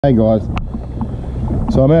Hey guys,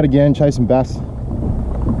 so I'm out again chasing bass.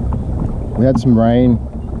 We had some rain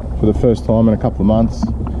for the first time in a couple of months.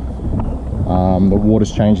 The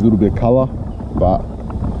water's changed a little bit of colour, but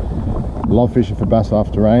I love fishing for bass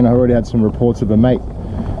after rain. I already had some reports of a mate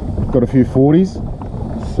got a few 40s,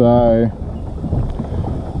 so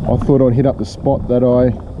I thought I'd hit up the spot that I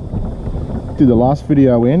did the last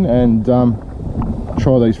video in and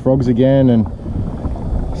try these frogs again and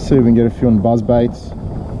see if we can get a few on buzzbaits.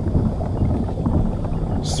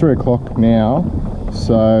 It's 3 o'clock now,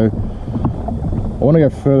 so I want to go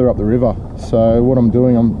further up the river. So what I'm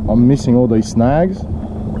doing, I'm missing all these snags.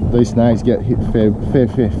 These snags get hit a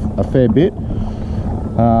fair bit.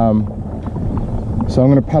 So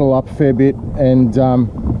I'm going to paddle up a fair bit and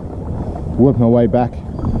work my way back.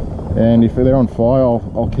 And if they're on fire,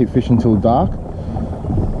 I'll keep fishing till dark.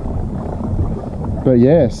 But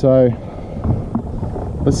yeah, so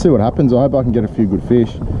let's see what happens. I hope I can get a few good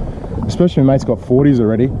fish. Especially my mate's got 40s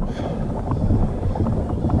already.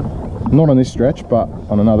 Not on this stretch, but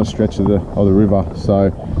on another stretch of the river.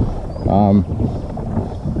 So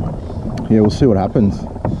yeah, we'll see what happens.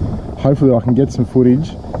 Hopefully I can get some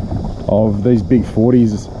footage of these big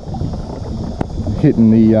 40s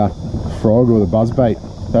hitting the frog or the buzzbait.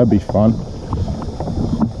 That'd be fun.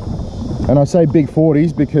 And I say big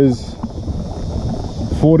 40s because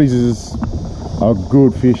 40s is a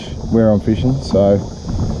good fish where I'm fishing. So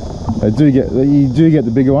you do get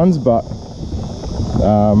the bigger ones, but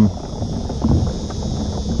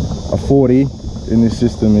a 40 in this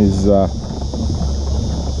system is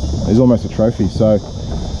almost a trophy. So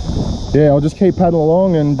yeah, I'll just keep paddling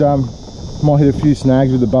along and might hit a few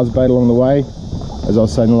snags with the buzzbait along the way. As I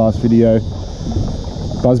was saying in the last video,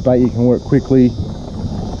 buzzbait you can work quickly,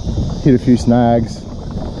 hit a few snags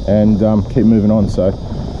and keep moving on. So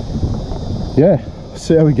yeah,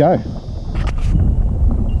 see how we go.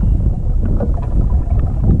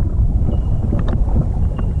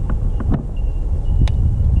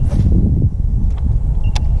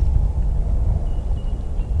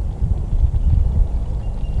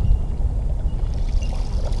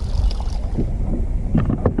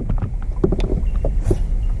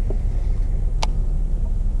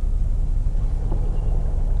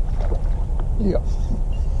 Yeah.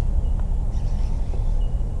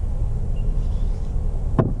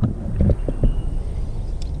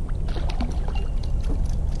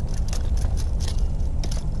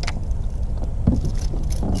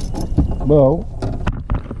 Well,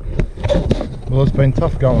 it's been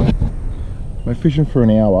tough going. We're fishing for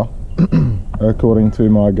an hour, according to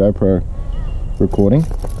my GoPro recording.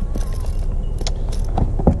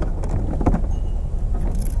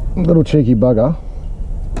 Little cheeky bugger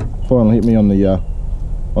finally hit me on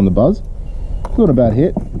the buzz. Not a bad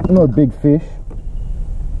hit, not a big fish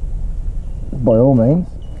by all means,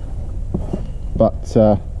 but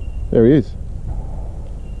there he is.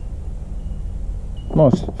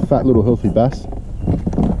 Nice fat little healthy bass.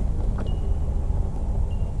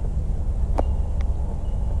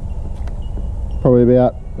 Probably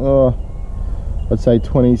about I'd say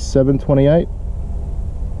 27, 28.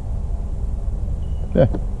 Yeah,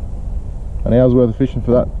 an hour's worth of fishing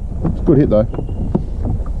for that. It's a good hit though.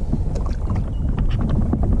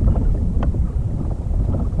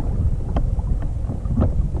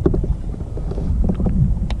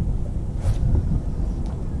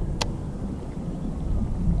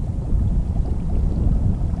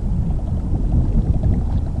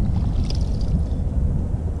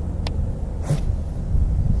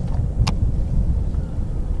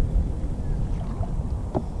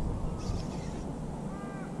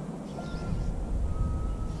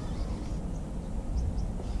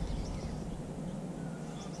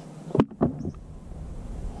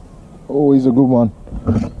 Oh, he's a good one.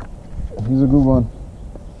 He's a good one.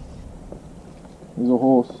 He's a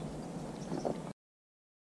horse.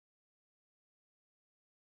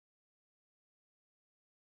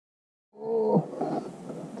 Oh,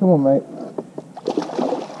 come on, mate.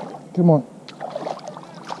 Come on.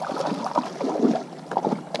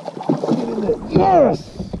 Get in there. Yes!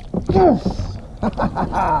 Yes!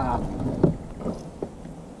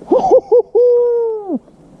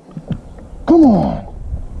 Come on.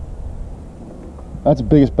 That's the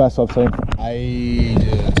biggest bass I've seen for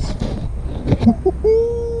ages.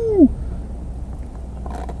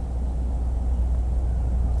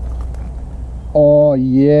 Oh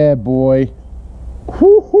yeah, boy.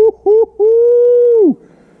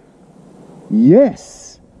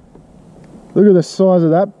 Yes. Look at the size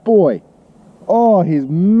of that boy. Oh, he's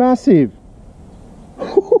massive.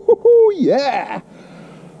 Yeah.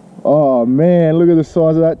 Oh man, look at the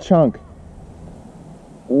size of that chunk.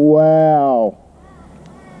 Wow.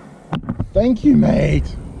 Thank you,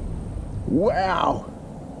 mate. Wow.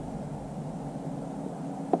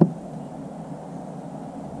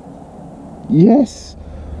 Yes.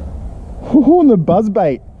 Oh, on the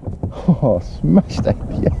buzzbait. Oh, smashed it.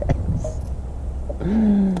 Yes.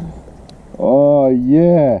 Oh,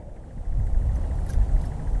 yeah.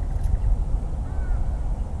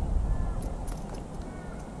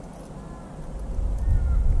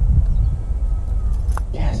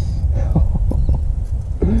 Yes.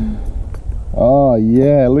 Oh,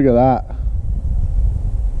 yeah. Look at that.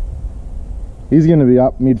 He's going to be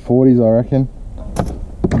up mid-40s, I reckon.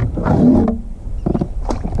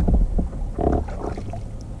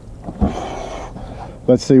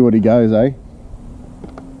 Let's see what he goes, eh?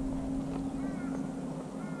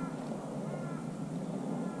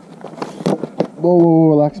 Whoa, whoa, whoa,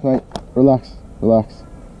 relax, mate. Relax, relax.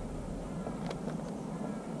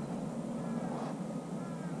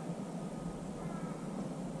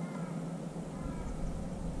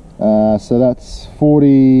 So that's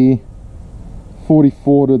 40,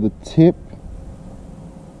 44 to the tip,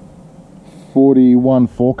 41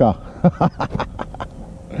 forker.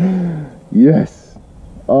 Yes.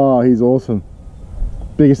 Oh, he's awesome.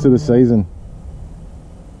 Biggest of the season.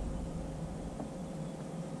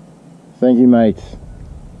 Thank you, mate.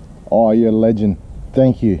 Oh, you're a legend.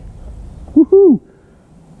 Thank you. Woohoo!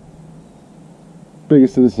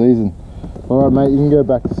 Biggest of the season. Alright, mate, you can go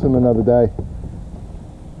back to swim another day.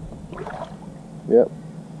 Yep.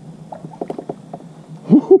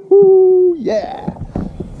 Woohoo! Yeah!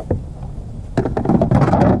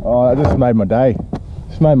 Oh, that just made my day.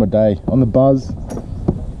 Just made my day. On the buzz.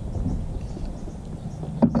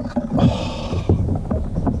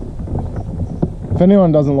 If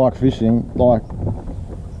anyone doesn't like fishing, like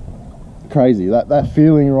crazy, that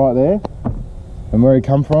feeling right there and where he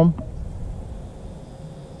come from,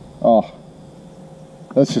 oh,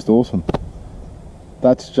 that's just awesome.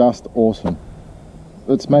 That's just awesome.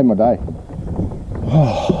 It's made my day.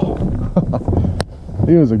 Oh,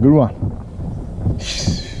 he was a good one.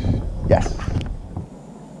 Yes.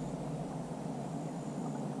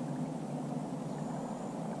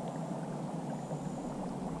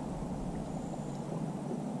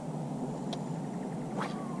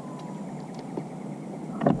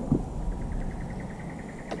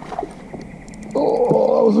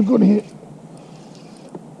 Oh, that was a good hit.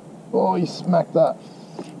 Oh, you smacked that.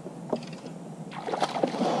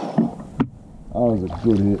 That was a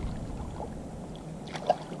good hit.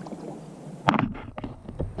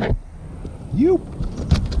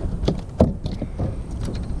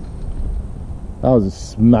 That was a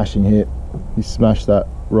smashing hit. He smashed that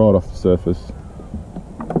right off the surface.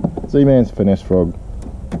 Z-Man's finesse frog.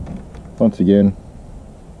 Once again.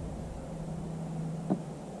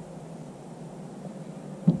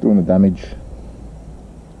 Doing the damage.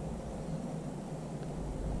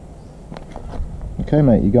 Okay,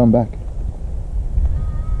 mate, you're going back.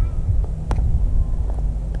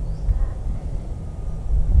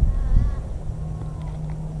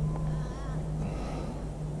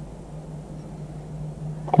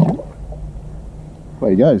 There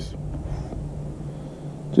he goes.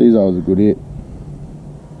 Jeez, that was a good hit.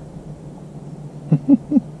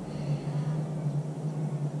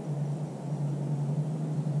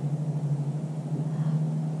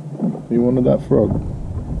 He wanted that frog.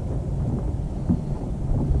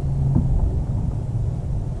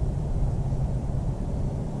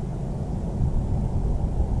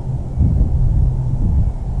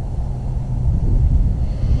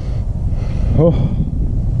 Oh.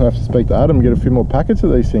 I have to speak to Adam and get a few more packets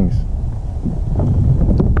of these things.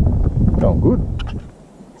 Going good.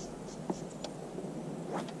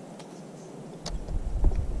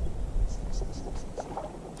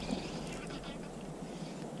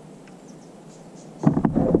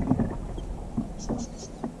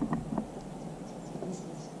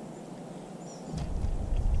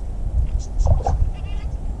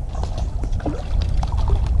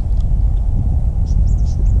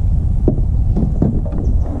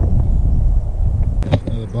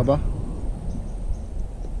 Bubba.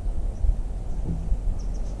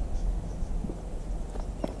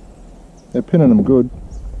 They're pinning them good.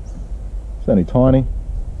 It's only tiny.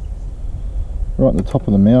 Right in the top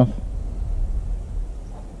of the mouth.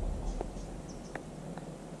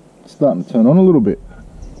 It's starting to turn on a little bit.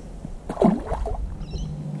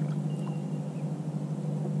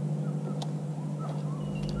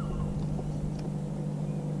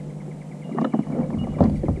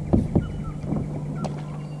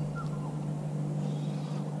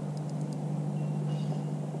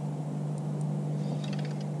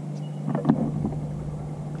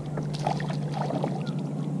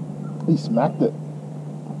 He smacked it.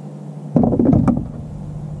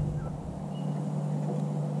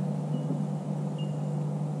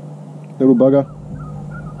 little bugger.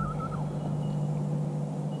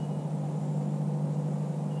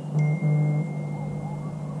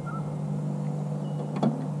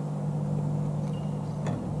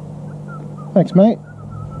 Thanks, mate.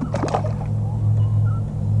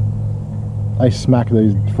 They smack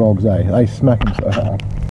these frogs, eh? They smack them so hard.